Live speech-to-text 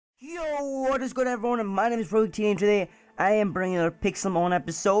What is good, everyone? My name is QOTD, and today I am bringing a Pixelmon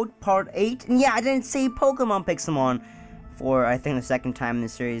episode, part 8. And yeah, I didn't say Pokemon Pixelmon for, I think, the second time in the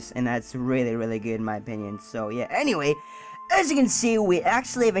series, and that's really, really good in my opinion. So yeah, anyway, as you can see, we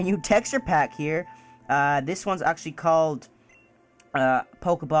actually have a new texture pack here. This one's actually called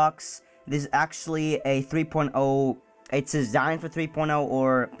Pokebox. This is actually a 3.0. It's designed for 3.0,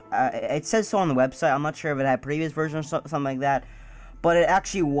 or it says so on the website. I'm not sure if it had previous version or something like that. But it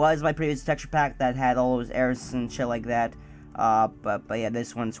actually was my previous texture pack that had all those errors and shit like that. But yeah,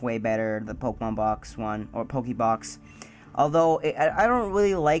 this one's way better, the Pokemon Box one, or Pokebox. Although, I don't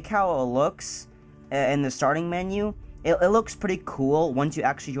really like how it looks in the starting menu. It looks pretty cool once you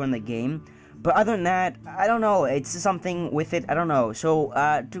actually join the game. But other than that, I don't know, it's just something with it, I don't know. So,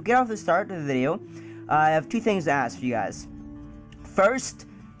 to get off the start of the video, I have two things to ask for you guys. First,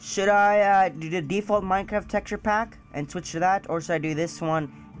 should I do the default Minecraft texture pack and switch to that, or should I do this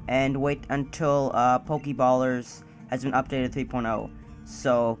one and wait until Pokeballers has been updated 3.0?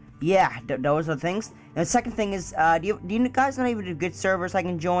 So yeah, those are the things. And the second thing is, do you guys know even good servers I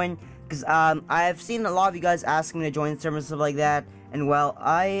can join? Because I've seen a lot of you guys asking me to join servers and stuff like that, and well,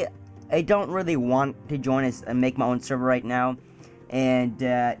 I don't really want to join and make my own server right now. And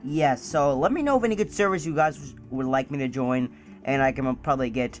yeah, so let me know of any good servers you guys would like me to join, and I can probably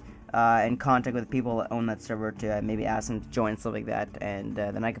get in contact with people that own that server to maybe ask them to join and stuff like that, and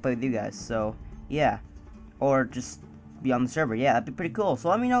then I can play with you guys. So yeah, or just be on the server. Yeah, that'd be pretty cool. So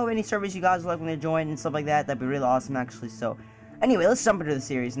let me know of any servers you guys would like me to join and stuff like that. That'd be really awesome, actually. So anyway, let's jump into the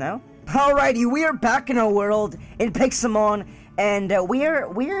series now. Alrighty, we are back in our world in Pixelmon, and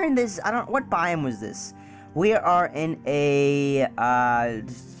we're in this, I don't, what biome was this? We are in a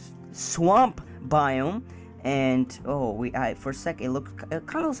swamp biome. And oh, for a sec it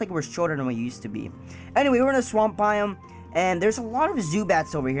kind of looks like we're shorter than we used to be. Anyway, we're in a swamp biome, and there's a lot of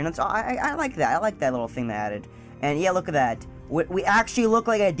Zubats over here. And that's I like that. I like that little thing they added. And yeah, look at that. We actually look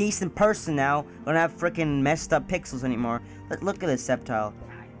like a decent person now. We don't have freaking messed up pixels anymore. Look at this Sceptile.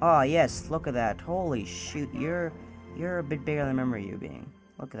 Oh yes, look at that. Holy shoot, you're a bit bigger than I remember you being.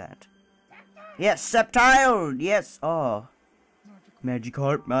 Look at that. Yes, Sceptile. Yes. Oh.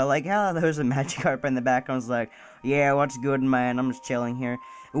 Magikarp. I like how there's a Magikarp in the background. I was like, yeah, what's good, man? I'm just chilling here.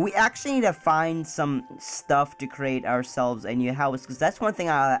 We actually need to find some stuff to create ourselves a new house, because that's one thing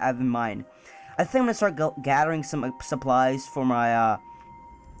I have in mind. I think I'm gonna start gathering some supplies for my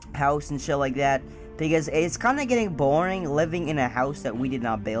house and shit like that, because it's kind of getting boring living in a house that we did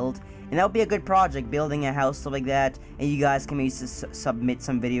not build. And that would be a good project, building a house, stuff like that. And you guys can maybe submit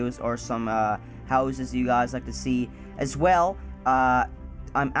some videos or some houses you guys like to see as well.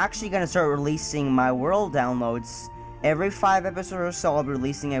 I'm actually gonna start releasing my world downloads every 5 episodes or so. I'll be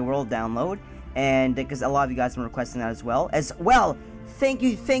releasing a world download, and because a lot of you guys have been requesting that as well. Thank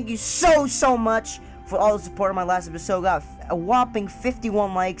you so much for all the support on my last episode. Got a whopping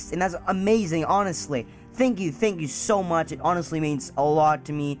 51 likes, and that's amazing, honestly. Thank you so much. It honestly means a lot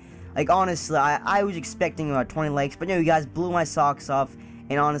to me. Like, honestly, I was expecting about 20 likes, but no, you guys blew my socks off,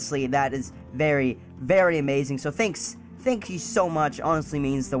 and honestly, that is very, very amazing. So thank you so much. Honestly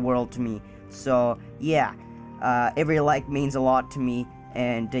means the world to me. So yeah, every like means a lot to me,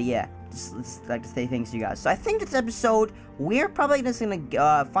 and yeah, just like to say thanks to you guys. So I think this episode we're probably just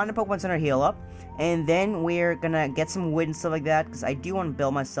gonna find a Pokemon Center, heal up, and then we're gonna get some wood and stuff like that, because I do want to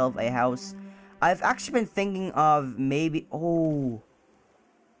build myself a house. I've actually been thinking of maybe, oh,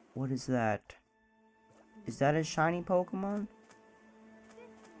 what is that? Is that a shiny Pokemon?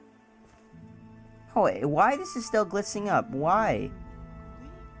 Oh, wait, why this is still glistening up? Why?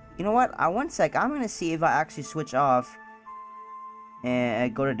 You know what? One sec. I'm gonna see if I actually switch off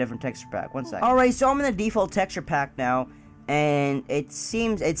and go to a different texture pack. One sec. Alright, so I'm in the default texture pack now, and it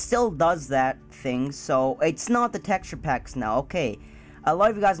seems it still does that thing, so it's not the texture packs now. Okay. A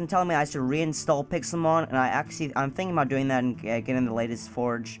lot of you guys have been telling me I should reinstall Pixelmon, and I'm thinking about doing that and getting the latest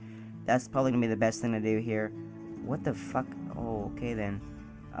Forge. That's probably gonna be the best thing to do here. What the fuck? Oh, okay then.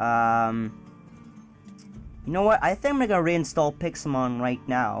 You know what? I think I'm gonna reinstall Pixelmon right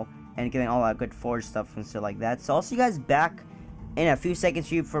now and getting all that good Forge stuff and stuff like that. So I'll see you guys back in a few seconds.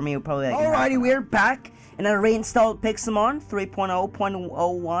 For me, probably. Like, alrighty, we're back, and I reinstalled Pixelmon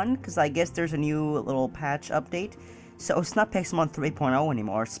 3.0.01 because I guess there's a new little patch update. So it's not Pixelmon 3.0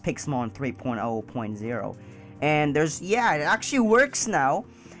 anymore. It's Pixelmon 3.0.0, and it actually works now.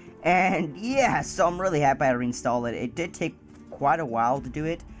 And yeah, so I'm really happy I reinstalled it. It did take quite a while to do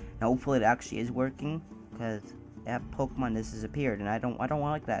it. And hopefully it actually is working, because that Pokemon has disappeared, and I don't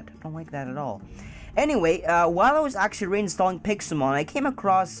like that. I don't like that at all. Anyway, while I was actually reinstalling Pixelmon, I came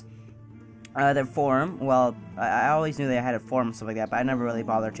across their forum. Well, I always knew they had a forum and stuff like that, but I never really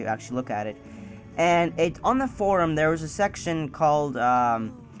bothered to actually look at it. And on the forum there was a section called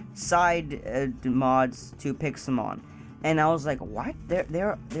side mods to Pixelmon, and I was like, what?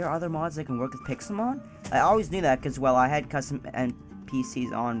 There are other mods that can work with Pixelmon? I always knew that because, well, I had custom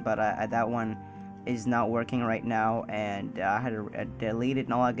NPCs on, but that one is not working right now, and I had to delete it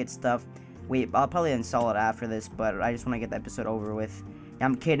and all that good stuff. I'll probably install it after this, but I just want to get the episode over with.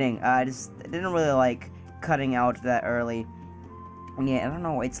 I'm kidding. I didn't really like cutting out that early. Yeah, I don't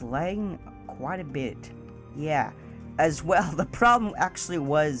know. It's lagging quite a bit. Yeah. As well, the problem actually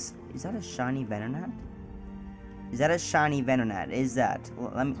was... Is that a shiny Venonat? Is that a shiny Venonat? Is that?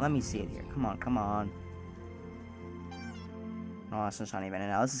 Let me see it here. Come on, come on. Oh, that's a shiny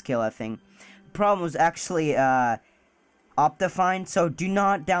Venonat. Let's just kill that thing. The problem was actually, Optifine, so do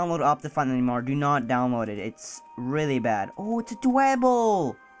not download Optifine anymore. Do not download it. It's really bad. Oh, it's a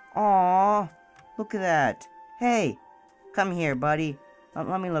Dwebble! Aww, look at that. Hey, come here, buddy.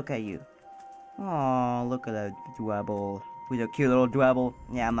 Let me look at you. Aww, look at that Dwebble. Who's a cute little Dwebble.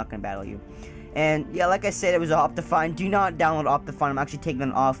 Yeah, I'm not gonna battle you. And yeah, like I said, it was Optifine. Do not download Optifine. I'm actually taking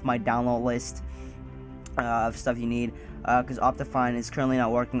it off my download list of stuff you need, because Optifine is currently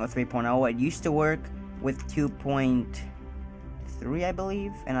not working with 3.0. It used to work with 2.3, I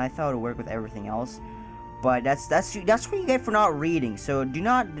believe, and I thought it would work with everything else. But that's what you get for not reading. So do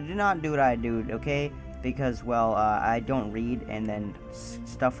not do what I do, okay? Because, well, I don't read, and then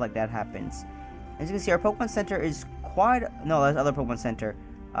stuff like that happens. As you can see, our Pokemon Center is quite... No, that's other Pokemon Center.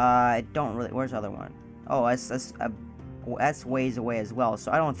 I don't really... Where's the other one? Oh, that's ways away as well,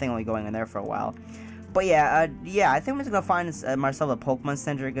 so I don't think I'll be going in there for a while. But yeah, I think I'm just gonna find myself a Pokemon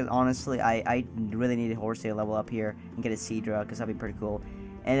Center, because honestly, I really need a Horse to level up here and get a Seadra, because that'd be pretty cool.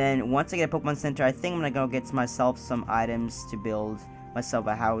 And then once I get a Pokemon Center, I think I'm gonna go get myself some items to build myself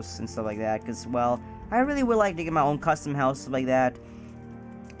a house and stuff like that, because, well, I really would like to get my own custom house, stuff like that.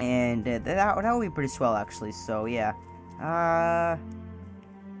 And that would be pretty swell, actually. So yeah,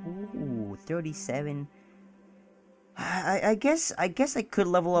 ooh, 37. I guess I could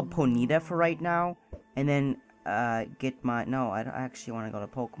level up Ponyta for right now, and then get my... No, I don't actually want to go to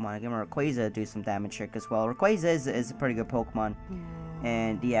Pokemon. I get my Rayquaza to do some damage here, because, well, Rayquaza is a pretty good Pokemon.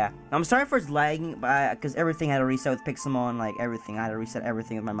 And yeah, I'm sorry for its lagging, because everything had to reset with Pixelmon, like everything. I had to reset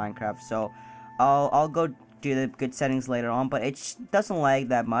everything with my Minecraft, so I'll go do the good settings later on, but it doesn't lag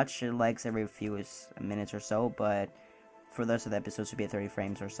that much. It lags every few minutes or so, but for the rest of the episodes should be at 30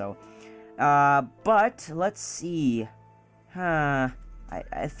 frames or so. But let's see. I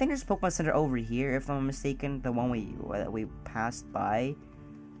think there's a Pokemon Center over here, if I'm not mistaken. The one we passed by.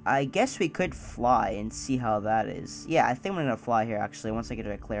 I guess we could fly and see how that is. Yeah, I think I'm gonna fly here actually once I get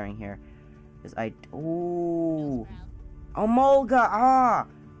to a clearing here. Cause ooh, Omolga! Ah,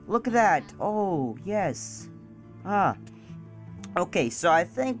 look at that! Oh yes. Ah. Okay, so I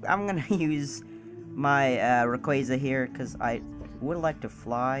think I'm gonna use my Rayquaza here, because I would like to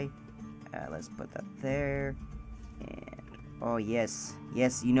fly. Let's put that there. And oh yes,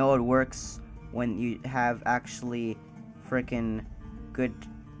 yes, you know it works when you have actually freaking good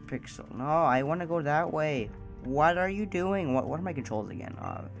pixel. No, I want to go that way. What are you doing? What are my controls again?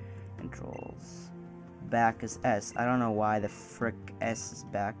 Controls. Back is S. I don't know why the frick S is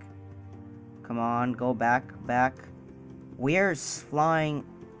back. Come on, go back, back. We're flying.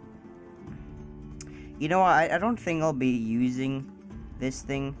 You know what? I don't think I'll be using this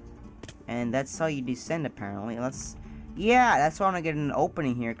thing. And that's how you descend, apparently. Yeah, that's why I want to get an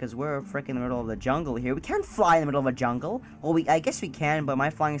opening here, because we're freaking in the middle of the jungle here. We can't fly in the middle of a jungle. Well, I guess we can, but my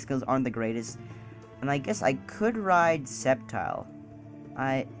flying skills aren't the greatest. And I guess I could ride Sceptile.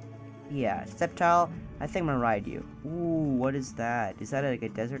 Yeah, Sceptile, I think I'm gonna ride you. Ooh, what is that? Is that like a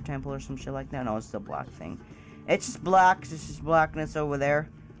desert temple or some shit like that? No, it's a black thing. It's just black. It's just blackness over there.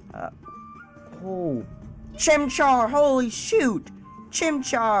 Oh, Chimchar! Holy shoot!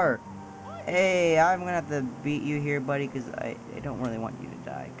 Chimchar! Hey, I'm gonna have to beat you here, buddy, because I don't really want you to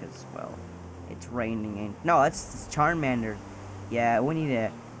die, because, well, it's raining and... No, that's Charmander. Yeah, we need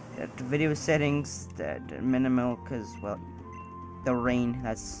a video settings, the minimal, because, well, the rain,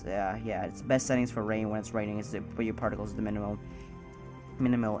 that's, yeah, it's the best settings for rain when it's raining, is to put your particles to minimal,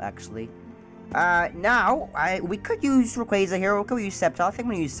 actually. Now, we could use Rayquaza here, we could use Sceptile. I think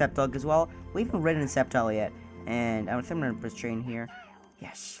I'm gonna use Sceptile, because, well, we haven't ridden Sceptile yet, and I think I'm gonna put train here.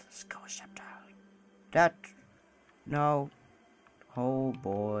 Yes, let's go, Sceptile. No. Oh,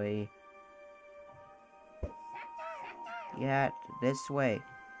 boy. Yeah, this way.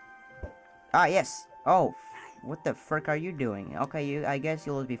 Ah, yes. Oh, what the frick are you doing? Okay, I guess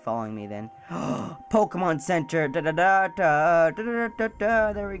you'll be following me then. Pokemon Center. There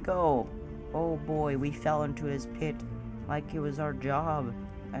we go. Oh boy, we fell into his pit like it was our job.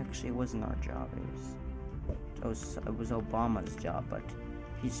 Actually, it wasn't our job. It was Obama's job, but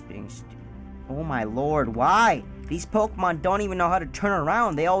he's being oh my lord, why? These Pokemon don't even know how to turn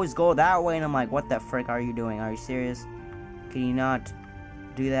around. They always go that way, and I'm like, what the frick are you doing? Are you serious? Can you not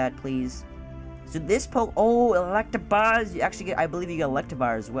do that, please? So this oh, Electabuzz. You actually get, I believe you get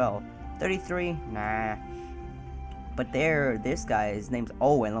Electivire as well. 33? Nah. But this guy, his name's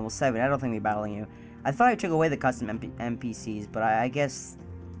Owen, level 7. I don't think we're battling you. I thought I took away the custom NPCs, but I guess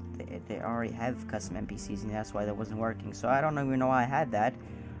they already have custom NPCs, and that's why that wasn't working. So I don't even know why I had that.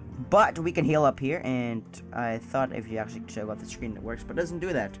 But we can heal up here, and I thought if you actually show up the screen it works, but it doesn't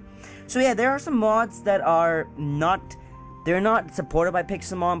do that. So yeah, there are some mods that are they're not supported by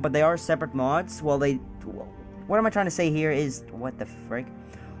Pixelmon, but they are separate mods. Well, what am I trying to say here is, what the frick?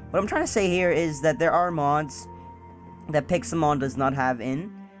 What I'm trying to say here is that there are mods that Pixelmon does not have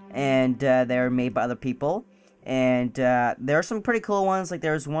in, and they're made by other people. And there are some pretty cool ones, like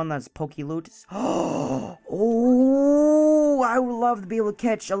there's one that's Pokeloot. Oh, I would love to be able to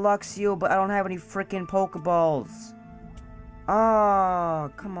catch a Luxio, but I don't have any freaking Pokeballs.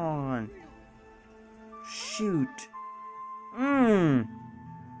 Oh, come on. Shoot.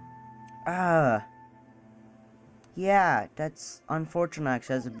 Yeah, that's unfortunate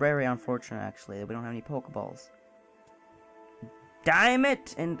actually. That's very unfortunate actually that we don't have any Pokeballs. Damn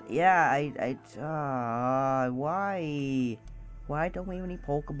it! And yeah, why don't we have any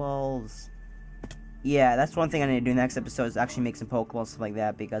Pokeballs? Yeah, that's one thing I need to do next episode is actually make some Pokeballs, stuff like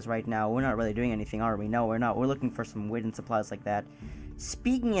that, because right now we're not really doing anything, are we? No, we're not. We're looking for some wood and supplies like that.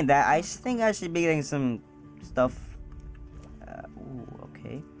 Speaking of that, I think I should be getting some stuff. Ooh,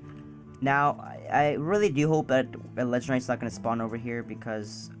 okay. Now, I really do hope that a Legendary's not going to spawn over here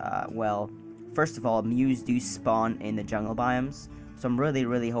because, well, first of all, Mews do spawn in the jungle biomes, so I'm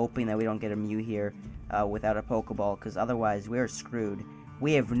really hoping that we don't get a Mew here without a Pokeball, because otherwise we're screwed.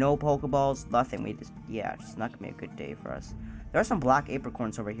 We have no Pokeballs, nothing. Yeah, it's not gonna be a good day for us. There are some black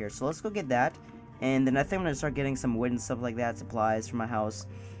apricorns over here, so let's go get that. And then I think I'm gonna start getting some wood and stuff like that, supplies for my house,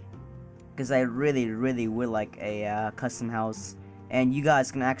 because I really would like a custom house. And you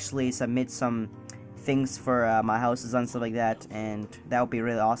guys can actually submit some things for my houses and stuff like that, and that would be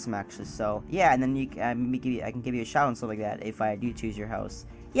really awesome actually. So yeah, and then I can give you a shout out and stuff like that if I do choose your house.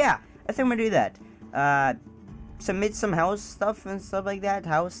 Yeah, I think I'm gonna do that. Submit some house stuff and stuff like that,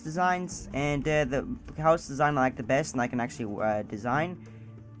 house designs, and the house design I like the best and I can actually design,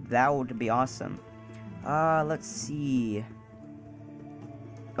 that would be awesome. Let's see.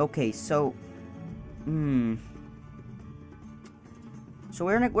 Okay, so so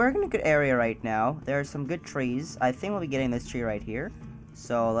we're in a good area right now. There are some good trees. I think we'll be getting this tree right here.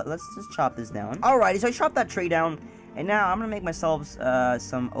 So let's just chop this down. Alrighty, so I chopped that tree down, and now I'm gonna make myself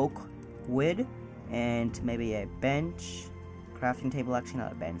some oak wood and maybe a bench, crafting table. Actually,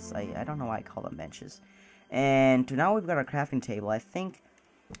 not a bench. I don't know why I call them benches. And now we've got our crafting table. I think.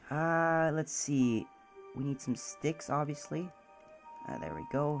 Let's see. We need some sticks, obviously. There we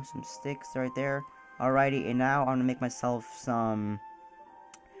go. Some sticks right there. Alrighty, and now I'm gonna make myself some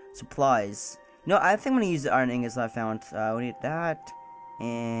supplies. No, I think I'm gonna use the iron ingots that I found. We need that,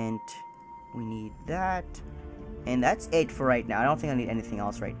 and we need that, and that's it for right now. I don't think I need anything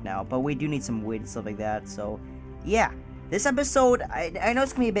else right now, but we do need some wood and stuff like that. So yeah, this episode, I know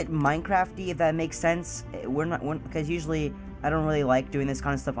it's gonna be a bit Minecrafty, if that makes sense. Because usually I don't really like doing this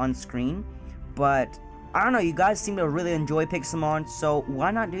kind of stuff on screen, but I don't know, you guys seem to really enjoy Pixelmon, so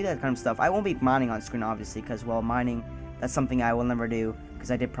why not do that kind of stuff? I won't be mining on screen, obviously, because, well, mining, that's something I will never do,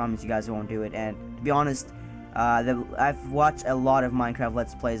 because I did promise you guys I won't do it. And to be honest, I've watched a lot of Minecraft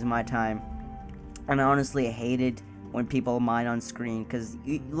Let's Plays in my time, and I honestly hated when people mine on screen, because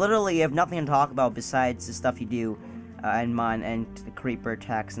you literally have nothing to talk about besides the stuff you do and mine, and the creeper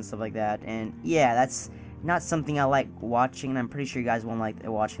attacks and stuff like that. And yeah, that's not something I like watching, and I'm pretty sure you guys won't like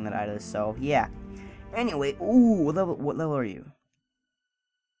watching that either. So yeah. Anyway, ooh, what level are you?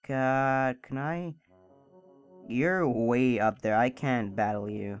 God, can I? You're way up there. I can't battle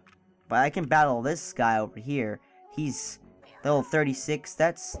you, but I can battle this guy over here. He's level 36.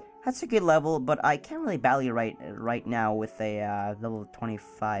 That's a good level, but I can't really battle you right now with a level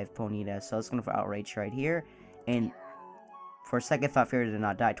 25 Ponyta. So let's go for Outrage right here. And for a second, I thought Fairy did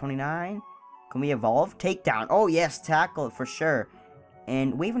not die. 29. Can we evolve? Takedown. Oh yes, tackle for sure.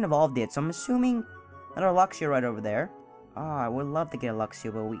 And we haven't evolved yet, so I'm assuming another Luxio right over there. Oh, I would love to get a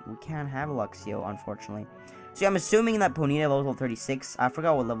Luxio, but we can't have a Luxio, unfortunately. So yeah, I'm assuming that Ponyta level 36. I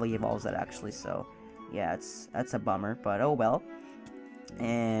forgot what level he evolves at, actually, so yeah, that's a bummer, but oh well.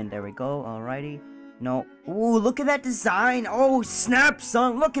 And there we go, alrighty. No. Ooh, look at that design! Oh, snap,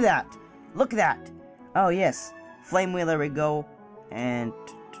 son! Look at that! Look at that! Oh, yes. Flame wheel, there we go. And...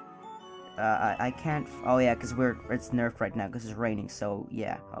 I can't... Oh, yeah, because it's nerfed right now because it's raining. So,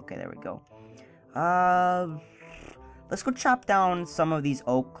 yeah. Okay, there we go. Let's go chop down some of these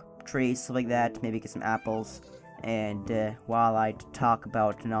oak trees, stuff like that. Maybe get some apples. And, while I talk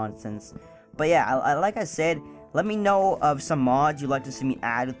about nonsense. But, yeah, like I said... Let me know of some mods you'd like to see me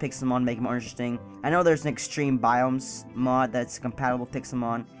add with Pixelmon, make it more interesting. I know there's an extreme biomes mod that's compatible with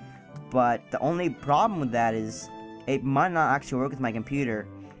Pixelmon, but the only problem with that is it might not actually work with my computer.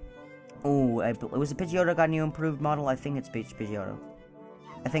 Oh, it was a Pidgeotto got a new improved model? I think it's Pidgeotto.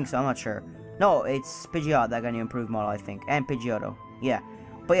 I think so, I'm not sure. No, it's Pidgeot that got a new improved model, I think. And Pidgeotto. Yeah.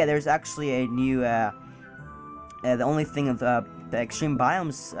 But yeah, there's actually a new, the only thing of the extreme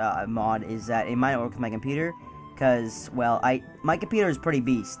biomes mod is that it might work with my computer. Because, well, my computer is pretty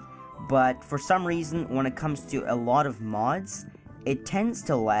beast, but for some reason, when it comes to a lot of mods, it tends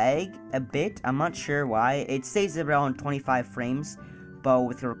to lag a bit. I'm not sure why. It stays around 25 frames, but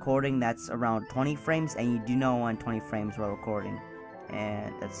with the recording, that's around 20 frames, and you do not want 20 frames while recording.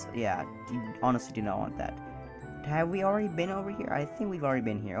 And that's, yeah, you honestly do not want that. Have we already been over here? I think we've already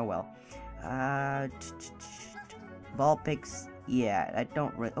been here. Oh, well. Vulpix, yeah, I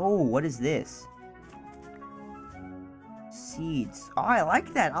don't really... Oh, what is this? Seeds. Oh, I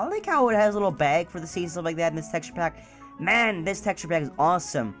like that. I like how it has a little bag for the seeds and stuff like that in this texture pack. Man, this texture pack is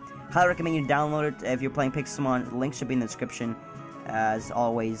awesome. Highly recommend you download it if you're playing Pixelmon. The link should be in the description, as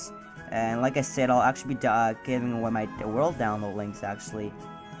always. And like I said, I'll actually be giving away my world download links, actually,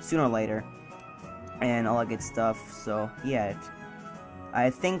 sooner or later. And all that good stuff. So, yeah. I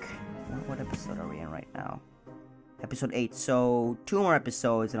think... What episode are we in right now? Episode 8. So, 2 more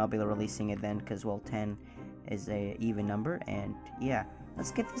episodes and I'll be releasing it then, because, well, 10... is a even number. And yeah,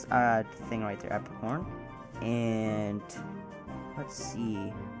 let's get this thing right there, apricorn, and let's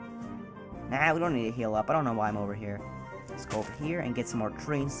see. Nah, we don't need to heal up. I don't know why I'm over here. Let's go over here and get some more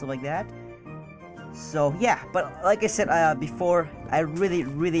trees and stuff like that. So yeah, but like I said before, I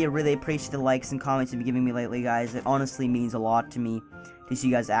really appreciate the likes and comments you've been giving me lately, guys. It honestly means a lot to me to see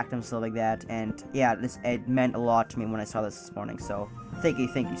you guys active and stuff like that. And yeah, it meant a lot to me when I saw this morning. So thank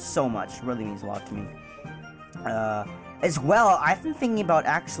you so much. It really means a lot to me. As well, I've been thinking about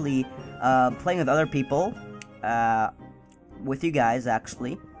actually playing with other people, with you guys,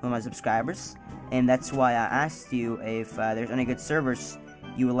 actually, with my subscribers, and that's why I asked you if there's any good servers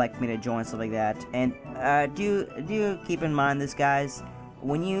you would like me to join, stuff like that. And do keep in mind this, guys,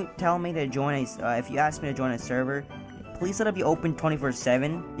 when you tell me to join if you ask me to join a server, please let it be open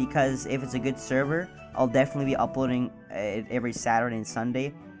 24/7, because if it's a good server, I'll definitely be uploading it every Saturday and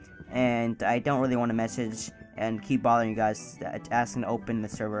Sunday, and I don't really want to message and keep bothering you guys asking to open the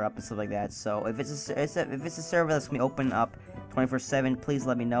server up and stuff like that. So if it's a server that's gonna be open up 24/7, please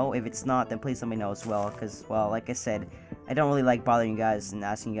let me know. If it's not, then please let me know as well, because, well, like I said, I don't really like bothering you guys and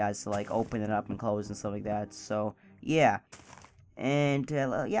asking you guys to like open it up and close and stuff like that. So yeah, and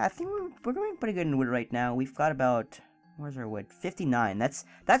yeah, I think we're doing pretty good in wood right now. We've got about, where's our wood? 59.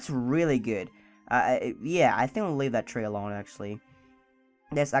 That's really good. Yeah, I think we'll leave that tree alone, actually.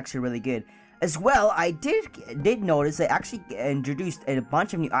 That's actually really good. As well, I did notice they actually introduced a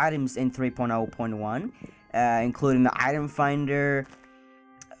bunch of new items in 3.0.1, including the item finder.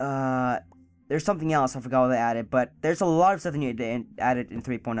 There's something else, I forgot what they added, but there's a lot of stuff they added in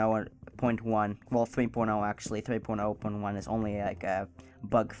 3.0.1. Well, 3.0 actually. 3.0.1 is only like a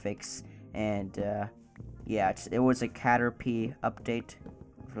bug fix, and yeah, it was a Caterpie update,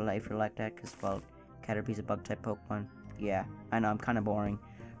 if you like that, because, well, Caterpie's a bug type Pokemon. Yeah, I know, I'm kind of boring.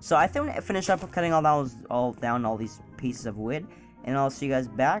 So I think I'm gonna finish up cutting all these pieces of wood, and I'll see you guys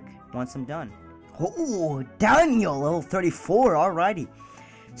back once I'm done. Oh, Daniel, level 34, alrighty.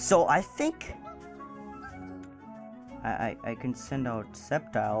 So I think I can send out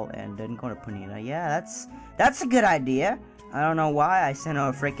Sceptile and then go to Panina. Yeah, that's a good idea. I don't know why I sent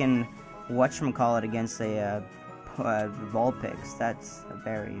out a freaking whatchamacallit against a Vulpix. That's a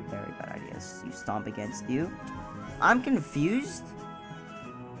very bad idea. You stomp against you. I'm confused.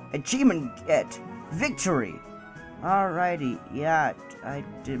 Achievement get victory. Alrighty, yeah, I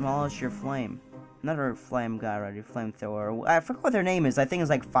demolish your flame. Another flame guy already, flamethrower. I forgot what their name is. I think it's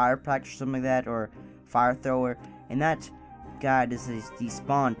like Fire Practice or something like that, or Fire Thrower. And that guy is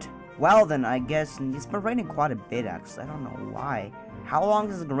despawned. Well then, I guess it's been raining quite a bit actually. I don't know why. How long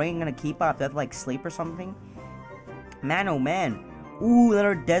is the rain gonna keep up? Do I have to like sleep or something? Man, oh man. Ooh,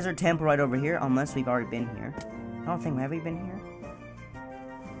 another desert temple right over here. Unless we've already been here. I don't think, have we been here?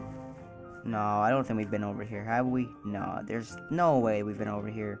 No, I don't think we've been over here, have we? No, there's no way we've been over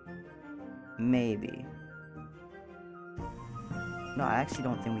here. Maybe. No, I actually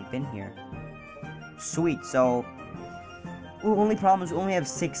don't think we've been here. Sweet, so... Ooh, only problem is we only have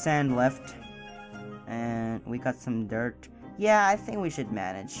 6 sand left. And we got some dirt. Yeah, I think we should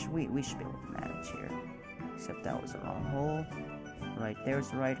manage. We should be able to manage here. Except that was the wrong hole. Right there's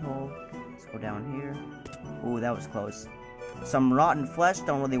the right hole. Let's go down here. Ooh, that was close. Some rotten flesh,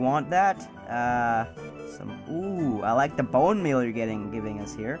 don't really want that. Ooh, I like the bone meal you're giving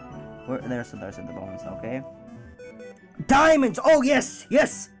us here. There's the bones, okay. Diamonds! Oh, yes!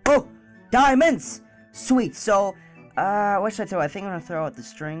 Yes! Oh, diamonds! Sweet, so, what should I throw? I think I'm gonna throw out the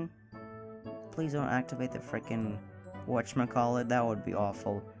string. Please don't activate the frickin' whatchamacallit, that would be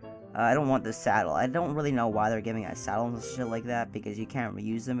awful. I don't want the saddle. I don't really know why they're giving us saddles and shit like that, because you can't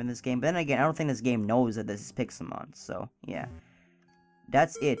reuse them in this game. But then again, I don't think this game knows that this is Pixelmon, so, yeah.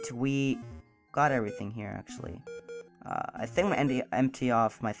 That's it. We got everything here, actually. I think I'm gonna empty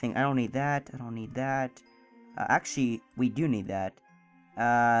off my thing. I don't need that. I don't need that. Actually, we do need that.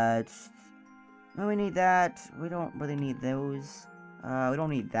 No, we need that. We don't really need those. We don't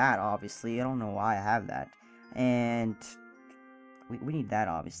need that, obviously. I don't know why I have that. And... We need that,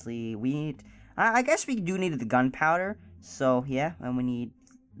 obviously. We need... I guess we do need the gunpowder. So, yeah. And we need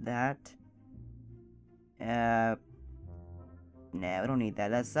that. Nah, we don't need that.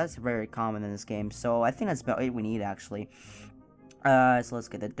 That's very common in this game. So, I think that's about it we need, actually. So, let's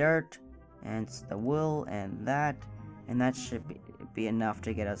get the dirt. And the wool. And that. And that should be enough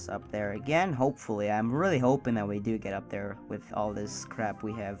to get us up there again. Hopefully. I'm really hoping that we do get up there with all this crap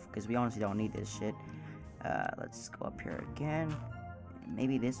we have. Because we honestly don't need this shit. Let's go up here again.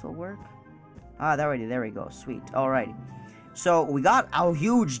 Maybe this will work. Ah, there we go. Sweet. Alrighty. So, we got a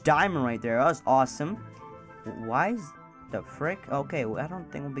huge diamond right there. That was awesome. Why is the frick? Okay, well, I don't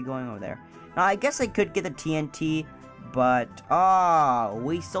think we'll be going over there. Now, I guess I could get the TNT, but...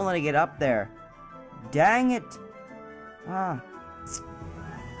 we still need to get up there. Dang it.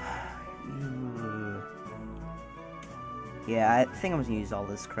 Yeah, I think I'm just gonna use all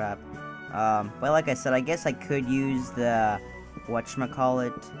this crap. But like I said, I guess I could use the...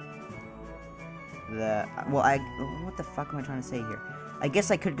 whatchamacallit, what the fuck am I trying to say here? I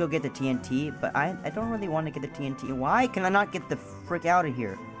guess I could go get the TNT, but I don't really want to get the TNT. Why can I not get the frick out of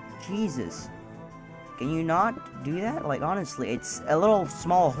here? Jesus. Can you not do that? Like, honestly, it's a little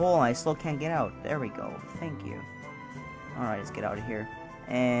small hole and I still can't get out. There we go. Thank you. Alright, let's get out of here.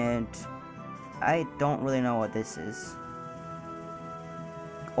 And I don't really know what this is.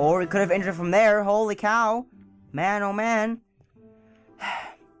 Or we could have entered from there. Holy cow. Man, oh man.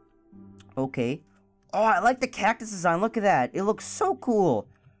 Okay. Oh, I like the cactus design. Look at that. It looks so cool.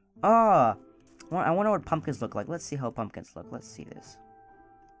 I wonder what pumpkins look like. Let's see how pumpkins look. Let's see this.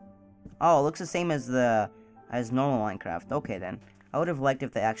 Oh, it looks the same as normal Minecraft. Okay, then. I would have liked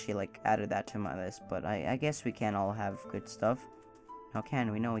if they actually, like, added that to my list. But I guess we can all have good stuff. How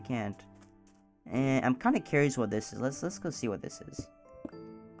can we? No, we can't. And I'm kind of curious what this is. Let's go see what this is.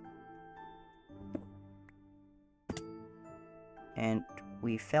 And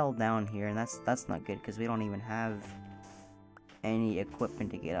we fell down here, and that's not good, because we don't even have any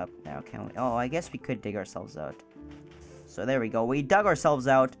equipment to get up now, can we? Oh, I guess we could dig ourselves out. So there we go. We dug ourselves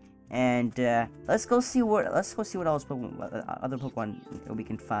out, and let's go see what else other Pokemon we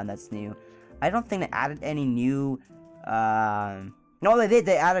can find that's new. I don't think they added any new. No, they did.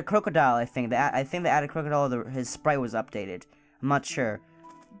 They added Crocodile. I think they added Crocodile. His sprite was updated. I'm not sure.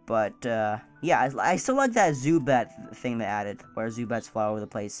 But, yeah, I still like that Zubat thing they added, where Zubats fly over the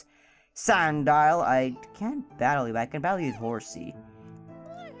place. Sandile, I can't battle you, but I can battle you with Horsey.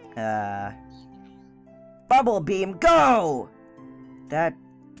 Bubble Beam, go! That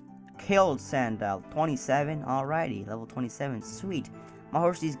killed Sandile. 27, alrighty, level 27, sweet. My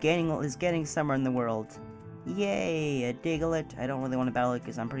Horsey's getting somewhere in the world. Yay, a Diglett. I don't really want to battle it,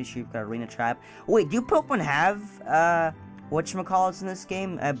 because I'm pretty sure you've got Arena Trap. Wait, do Pokemon have, whatchamacallits in this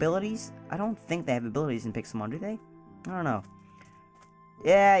game? Abilities? I don't think they have abilities in Pixelmon, do they? I don't know.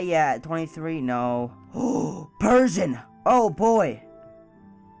 Yeah, 23, no. Oh, Persian! Oh, boy!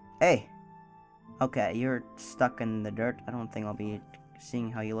 Hey. Okay, you're stuck in the dirt. I don't think I'll be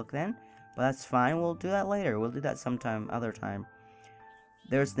seeing how you look then. But that's fine, we'll do that later. We'll do that other time.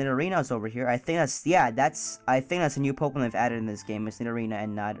 There's Nidorinas over here. I think that's a new Pokemon they've added in this game. It's Nidorina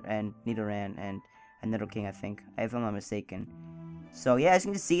and Nidoran and Nidoking, I think, if I'm not mistaken. So yeah, as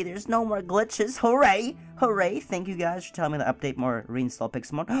you can see, there's no more glitches. Hooray! Hooray! Thank you guys for telling me to update more, reinstall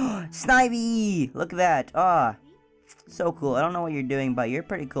Pixelmon. Snivy! Look at that. So cool. I don't know what you're doing, but you're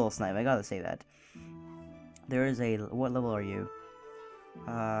pretty cool, Snivy. I gotta say that. There is a... What level are you?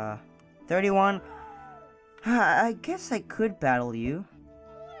 31. I guess I could battle you.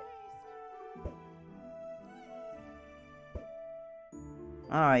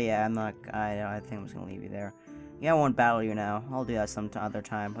 Oh yeah, I'm not. I think I'm just gonna leave you there. Yeah, I won't battle you now. I'll do that some other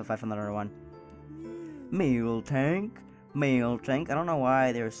time if I find another one. Meal tank. Meal tank. I don't know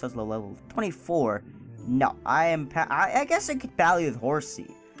why they're such low level. 24. No, I guess I could battle you with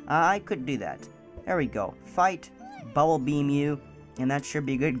Horsey. I could do that. There we go. Fight. Bubble beam you. And that should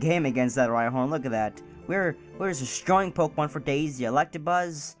be a good game against that Rhyhorn. Look at that. We're destroying Pokemon for days. The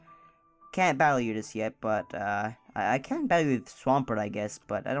Electabuzz. Can't battle you just yet, but I can battle you with Swampert, I guess,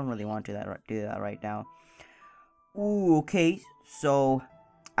 but I don't really want to do that right now. Ooh, okay. So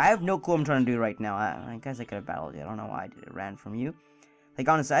I have no clue what I'm trying to do right now. I guess I could have battled you. I don't know why I did it. Ran from you. Like,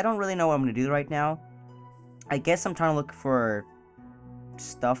 honestly, I don't really know what I'm going to do right now. I guess I'm trying to look for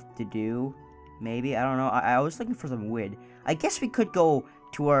stuff to do. Maybe. I don't know. I was looking for some wood. I guess we could go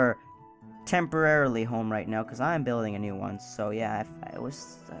to our temporarily home right now, because I'm building a new one. So, yeah.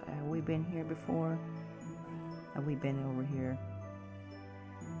 Have we been here before? Have we been over here?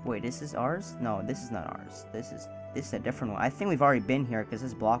 Wait, this is ours? No, this is not ours. This is a different one. I think we've already been here because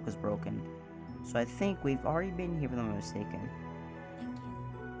this block was broken. So I think we've already been here if I'm not mistaken.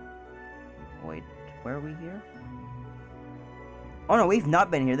 Wait, where are we here? Oh no, we've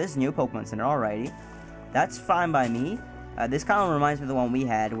not been here. This is New Pokemon Center, alrighty. That's fine by me. This kind of reminds me of the one we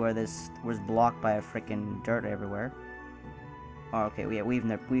had where this was blocked by a freaking dirt everywhere. Oh, okay, we've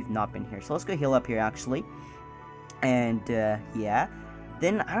not been here. So let's go heal up here actually. And yeah.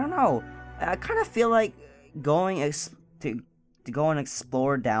 Then I don't know. I kind of feel like going to go and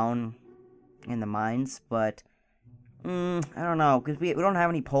explore down in the mines, but I don't know, because we don't have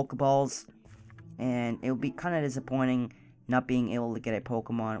any Pokeballs, and it would be kind of disappointing not being able to get a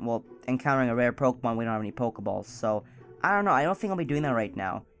Pokemon. Well, encountering a rare Pokemon, we don't have any Pokeballs, so I don't know. I don't think I'll be doing that right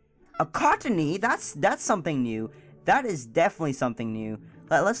now. A Cottony, that's something new. That is definitely something new.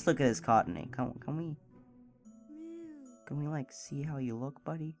 Let's look at this Cottony. Can we like see how you look,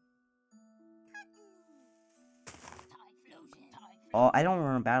 buddy? Oh, I don't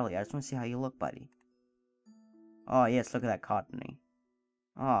want to battle you. I just want to see how you look, buddy. Oh, yes, look at that Cottony.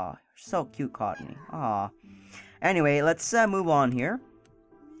 Oh, so cute, Cottony. Oh. Anyway, let's move on here.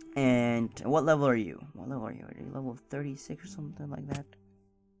 And what level are you? What level are you? Are you level 36 or something like that?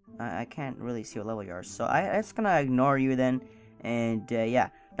 I can't really see what level you are. So I'm just going to ignore you then. And yeah.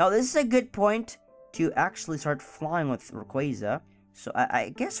 Now, this is a good point to actually start flying with Rayquaza. So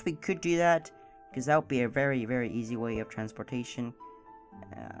I guess we could do that, because that would be a very, very easy way of transportation.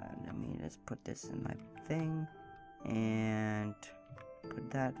 Let me just put this in my thing, and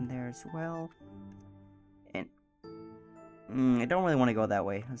put that in there as well. And I don't really want to go that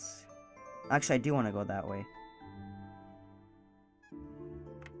way. Actually, I do want to go that way.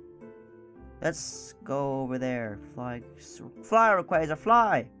 Let's go over there. Fly, Rayquaza,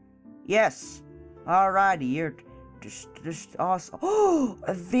 fly! Yes! Alrighty, you're just awesome. Oh,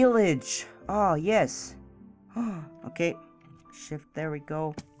 a village! Oh, yes. Okay. Shift, there we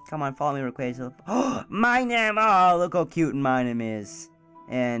go. Come on, follow me, Rayquaza. Oh, my name! Oh, look how cute my name is.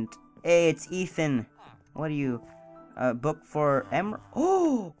 And, hey, it's Ethan. What are you? Book for Emerald?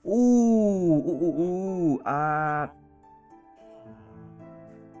 Oh! Ooh!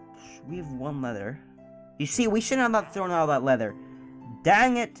 We have one leather. You see, we shouldn't have not thrown out that leather.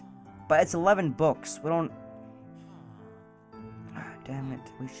 Dang it! But it's 11 books. We don't... Damn it.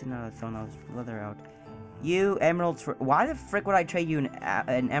 We should not have thrown those leather out. You, emeralds for... Why the frick would I trade you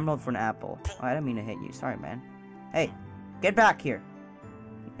an emerald for an apple? Oh, I didn't mean to hit you. Sorry, man. Hey, get back here.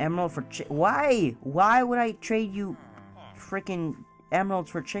 Emerald for Why? Why would I trade you freaking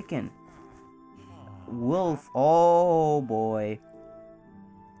emeralds for chicken? Wolf. Oh, boy.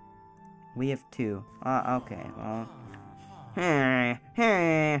 We have 2. Okay. Well...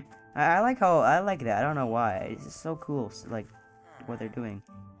 I like that. I don't know why. It's just so cool. Like, what they're doing.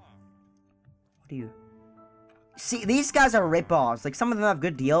 What do you... See, these guys are rip-offs. Like, some of them have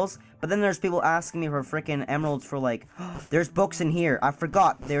good deals, but then there's people asking me for freaking emeralds for, like, oh, there's books in here. I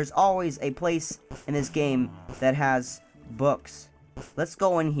forgot. There's always a place in this game that has books. Let's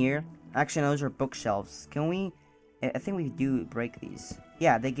go in here. Actually, those are bookshelves. Can we... I think we do break these.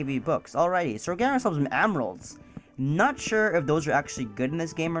 Yeah, they give you books. Alrighty, so we're getting ourselves some emeralds. Not sure if those are actually good in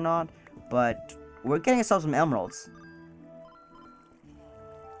this game or not, but we're getting ourselves some emeralds.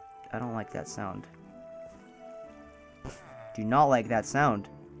 I don't like that sound. Do not like that sound.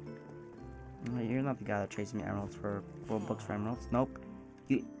 You're not the guy that trades me emeralds for books for emeralds. Nope.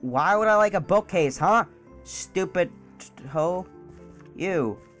 Why would I like a bookcase, huh? Stupid hoe.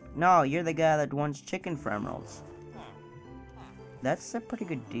 You. No, you're the guy that wants chicken for emeralds. That's a pretty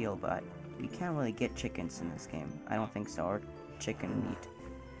good deal, but you can't really get chickens in this game. I don't think so. Or chicken meat.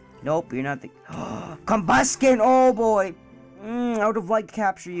 Nope, you're not the... Combustion! Oh, boy! I would have liked to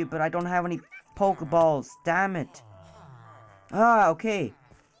capture you, but I don't have any Pokeballs. Damn it. Ah, okay.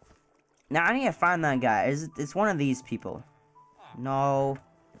 Now I need to find that guy. It's one of these people. No.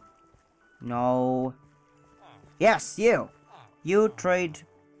 No. Yes, you. You trade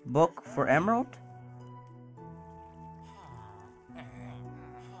book for emerald?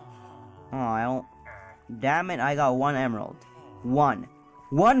 Oh, I don't... Damn it, I got 1 emerald. 1.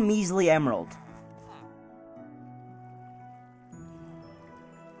 1 measly emerald.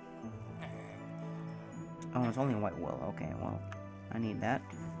 Oh, it's only a white wool. Okay, well, I need that.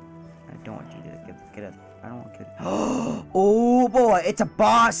 I don't want you to get a... I don't want to get... Oh, boy, it's a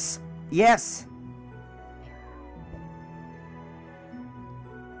boss! Yes!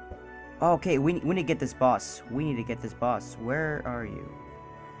 Okay, we need to get this boss. We need to get this boss. Where are you?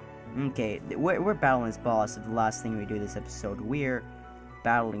 Okay, we're battling this boss. The last thing we do this episode. We're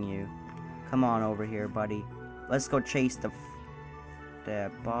battling you. Come on over here, buddy. Let's go chase the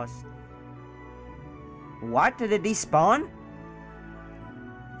boss. What? Did it despawn?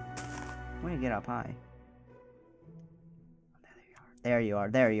 We need to get up high. There you are.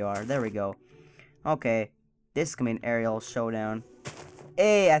 There you are. There we go. Okay. This is gonna be an aerial showdown.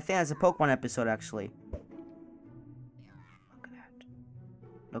 Hey, I think that's a Pokemon episode, actually. Look at that.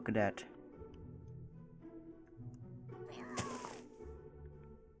 Look at that.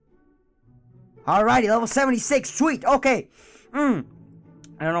 Alrighty, level 76. Sweet. Okay. I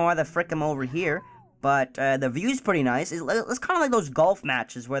don't know why the frick I'm over here, but the view's pretty nice. It's kind of like those golf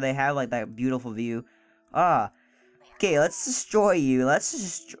matches where they have like that beautiful view. Okay, let's destroy you. Let's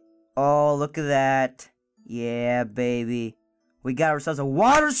just... Oh, look at that. Yeah, baby. We got ourselves a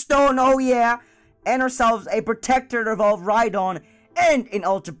water stone, oh yeah, and ourselves a protector to evolve Rhydon and an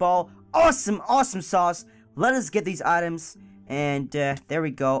Ultra Ball. Awesome, awesome sauce. Let us get these items, and there we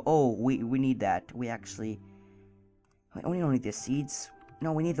go. Oh, we need that. We actually, we don't need the seeds.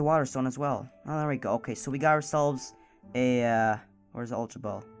 No, we need the water stone as well. Oh, there we go. Okay, so we got ourselves a where's the Ultra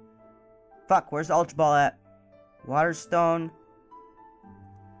Ball? Fuck, where's the Ultra Ball at? Water stone,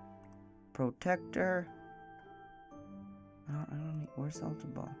 protector. I don't need, where's the Ultra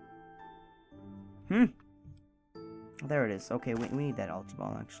Ball? There it is. Okay, we need that Ultra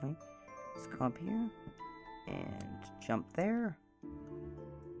Ball, actually. Let's go up here. And jump there.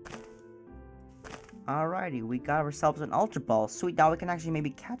 Alrighty, we got ourselves an Ultra Ball. Sweet, now we can actually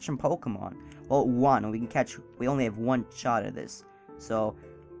maybe catch some Pokemon. Well, one. We only have 1 shot at this. So,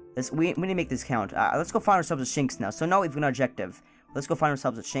 we need to make this count. Let's go find ourselves a Shinx now. So now we've got an objective. Let's go find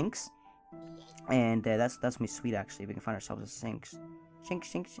ourselves a Shinx. And that's gonna be sweet, actually. We can find ourselves a Shinx.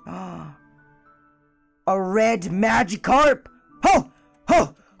 Shinx. Oh, a red Magikarp! Oh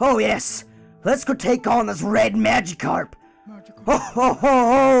yes! Let's go take on this red Magikarp!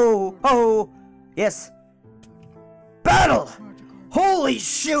 Oh! Yes! Battle! Holy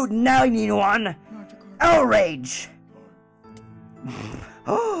shoot, 91! Outrage!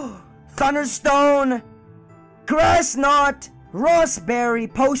 Thunderstone! Grass Knot! Raspberry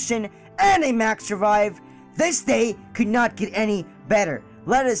Potion! And a Max Revive. This day could not get any better.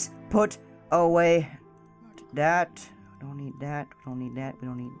 Let us put away that. We don't need that. We don't need that. We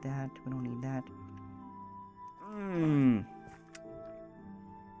don't need that. We don't need that.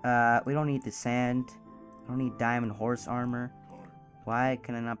 We don't need the sand. We don't need diamond horse armor. Why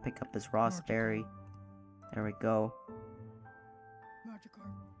can I not pick up this raspberry? There we go.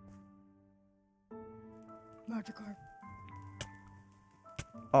 Magikarp.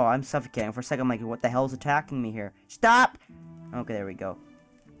 Oh, I'm suffocating. For a second, I'm like, what the hell's attacking me here? Stop! Okay, there we go.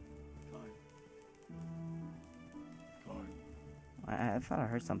 I thought I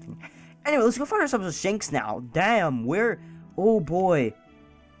heard something. Anyway, let's go find ourselves a Shinx now. Damn, where... Oh, boy.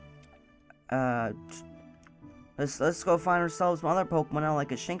 Let's go find ourselves some other Pokemon now,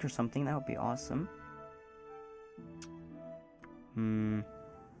 like a Shinx or something. That would be awesome. Nah,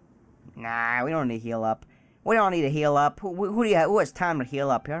 we don't need to heal up. We don't need to heal up. Who has time to heal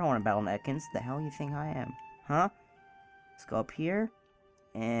up here? I don't want to battle Ekans. The hell you think I am? Huh? Let's go up here.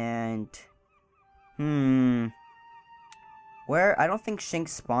 And... Where? I don't think Shinx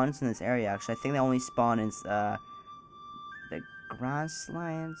spawns in this area, actually. I think they only spawn in, the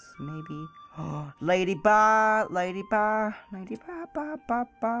grasslands, maybe? Oh, Ladybug! Ladybug! Ladybug!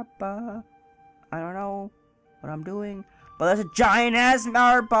 I don't know what I'm doing. But there's a giant-ass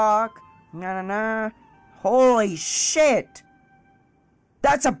Marbok! Nah. Holy shit!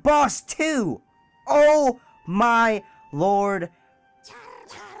 That's a boss too! Oh my lord!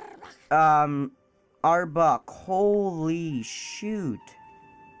 Arbok. Holy shoot!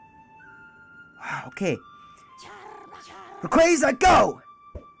 Okay. Crazy, go!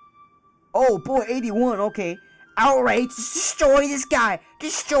 Oh boy, 81. Okay. Outrage! Destroy this guy!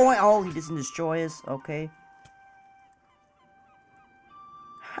 Destroy! Oh, he doesn't destroy us. Okay.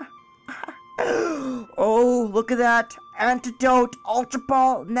 Oh, look at that! Antidote, Ultra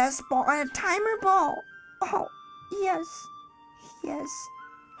Ball, Nest Ball, and a Timer Ball! Oh, yes. Yes.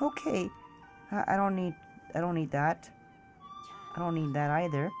 Okay. I don't need that. I don't need that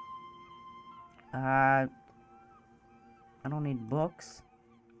either. I don't need books.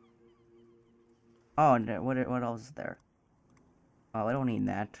 Oh, no, what else is there? Oh, I don't need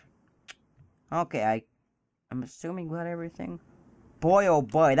that. Okay, I'm assuming we got everything. Boy, oh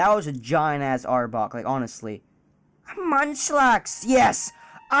boy, that was a giant-ass Arbok, like, honestly. A Munchlax! Yes!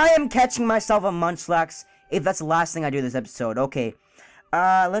 I am catching myself a Munchlax, if that's the last thing I do this episode. Okay.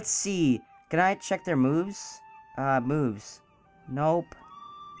 Let's see. Can I check their moves? Moves. Nope.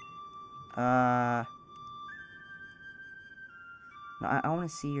 No, I want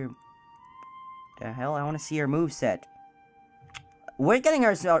to see your... The hell? I want to see your moveset. We're getting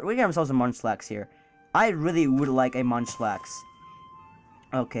ourselves a Munchlax here. I really would like a Munchlax.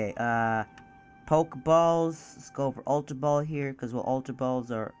 Okay, Pokeballs. Let's go for Ultra Ball here, because well, Ultra Balls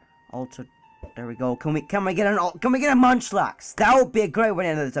are Ultra. There we go. Can we get a Munchlax? That would be a great way to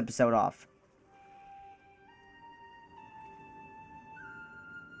end this episode off.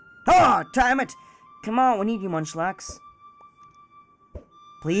 Oh, damn it! Come on, we need you, Munchlax.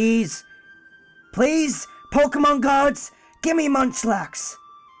 Please, please, Pokemon gods, give me Munchlax.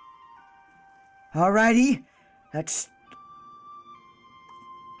 Alrighty, that's.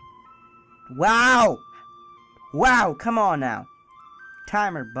 Wow! Wow, come on now.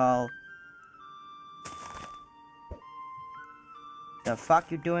 Timer Ball. The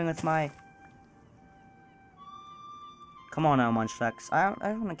fuck you doing with my... Come on now, Munchlax.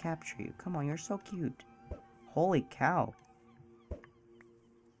 I want to capture you. Come on, you're so cute. Holy cow.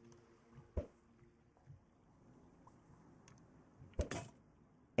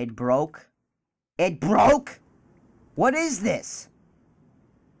 It broke? It broke? What is this?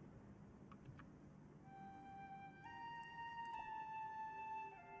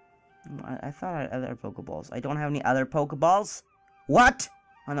 I thought I had other Pokeballs. I don't have any other Pokeballs? What?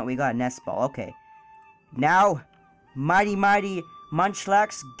 Oh no, we got a Nest Ball. Okay. Now, mighty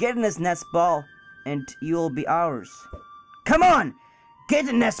Munchlax, get in this Nest Ball, and you'll be ours. Come on! Get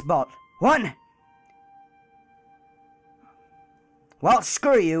the Nest Ball! One! Well,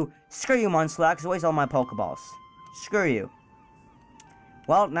 screw you. Screw you, Munchlax. Waste all my Pokeballs. Screw you.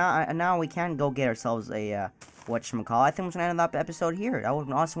 Well, now we can go get ourselves a, whatchamacall. I think we're gonna end that episode here. That would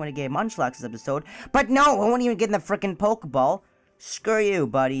be an awesome way to get Munchlax's episode. But no, I won't even get in the frickin' Pokeball. Screw you,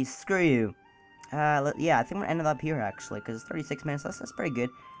 buddy. Screw you. Yeah, I think we're gonna end it up here, actually, because it's 36 minutes. That's pretty good.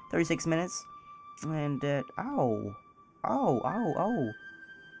 36 minutes. And, ow. Oh.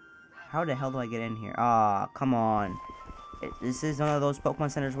 How the hell do I get in here? Ah, come on. This is one of those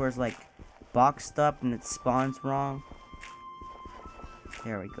Pokemon centers where it's, like, boxed up and it spawns wrong.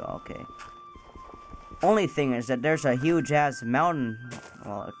 There we go, okay. Only thing is that there's a huge-ass mountain.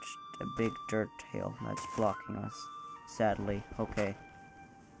 Well, it's a big dirt hill that's blocking us. Sadly. Okay.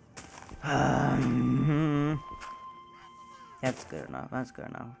 That's good enough. That's good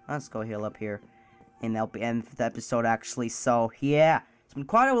enough. Let's go heal up here. And that'll be end the episode, actually. So, yeah. It's been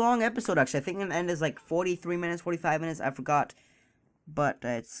quite a long episode, actually. I think the end is like 43 minutes, 45 minutes. I forgot. But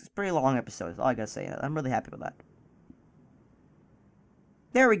it's a pretty long episode. That's all I gotta say. I'm really happy with that.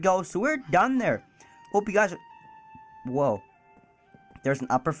 There we go. So we're done there. Hope you guys are... Whoa. There's an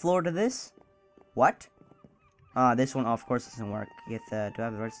upper floor to this? What? This one, of course, doesn't work. Do I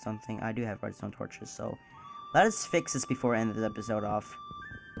have a redstone thing? I do have redstone torches, so... Let us fix this before I end this episode off.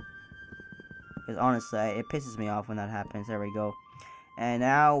 Because honestly, it pisses me off when that happens. There we go. And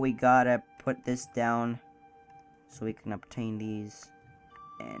now we gotta put this down so we can obtain these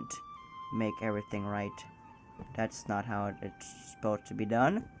and make everything right. That's not how it's supposed to be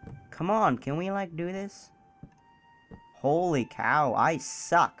done. Come on, can we like do this? Holy cow, I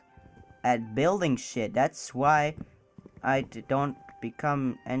suck at building shit. That's why I don't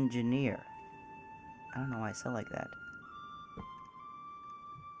become engineer. I don't know why I said like that.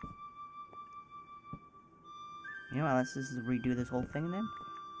 You know what, let's just redo this whole thing then.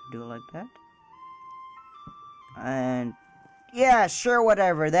 Do it like that. And yeah, sure,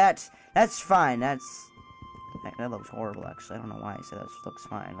 whatever. That's fine. That looks horrible, actually. I don't know why I said that looks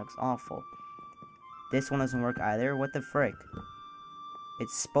fine. It looks awful. This one doesn't work either. What the frick?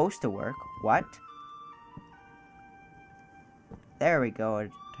 It's supposed to work. What? There we go.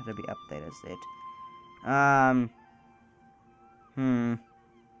 It had to be updated as it. I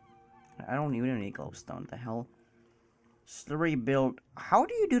don't even need glowstone. The hell? Slurry build. How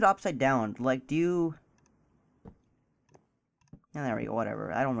do you do it upside down? Like, do you... And there we go,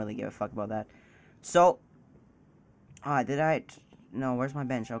 whatever. I don't really give a fuck about that. So, did I... No, where's my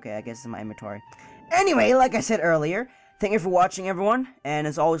bench? Okay, I guess it's in my inventory. Anyway, like I said earlier, thank you for watching, everyone. And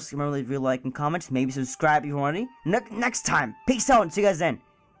as always, remember to leave a like and comment. Maybe subscribe if you want to. Next time. Peace out and see you guys then.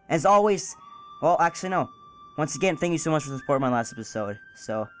 As always, well, actually, no. Once again, thank you so much for supporting my last episode.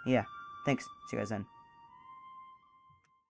 So, yeah. Thanks. See you guys then.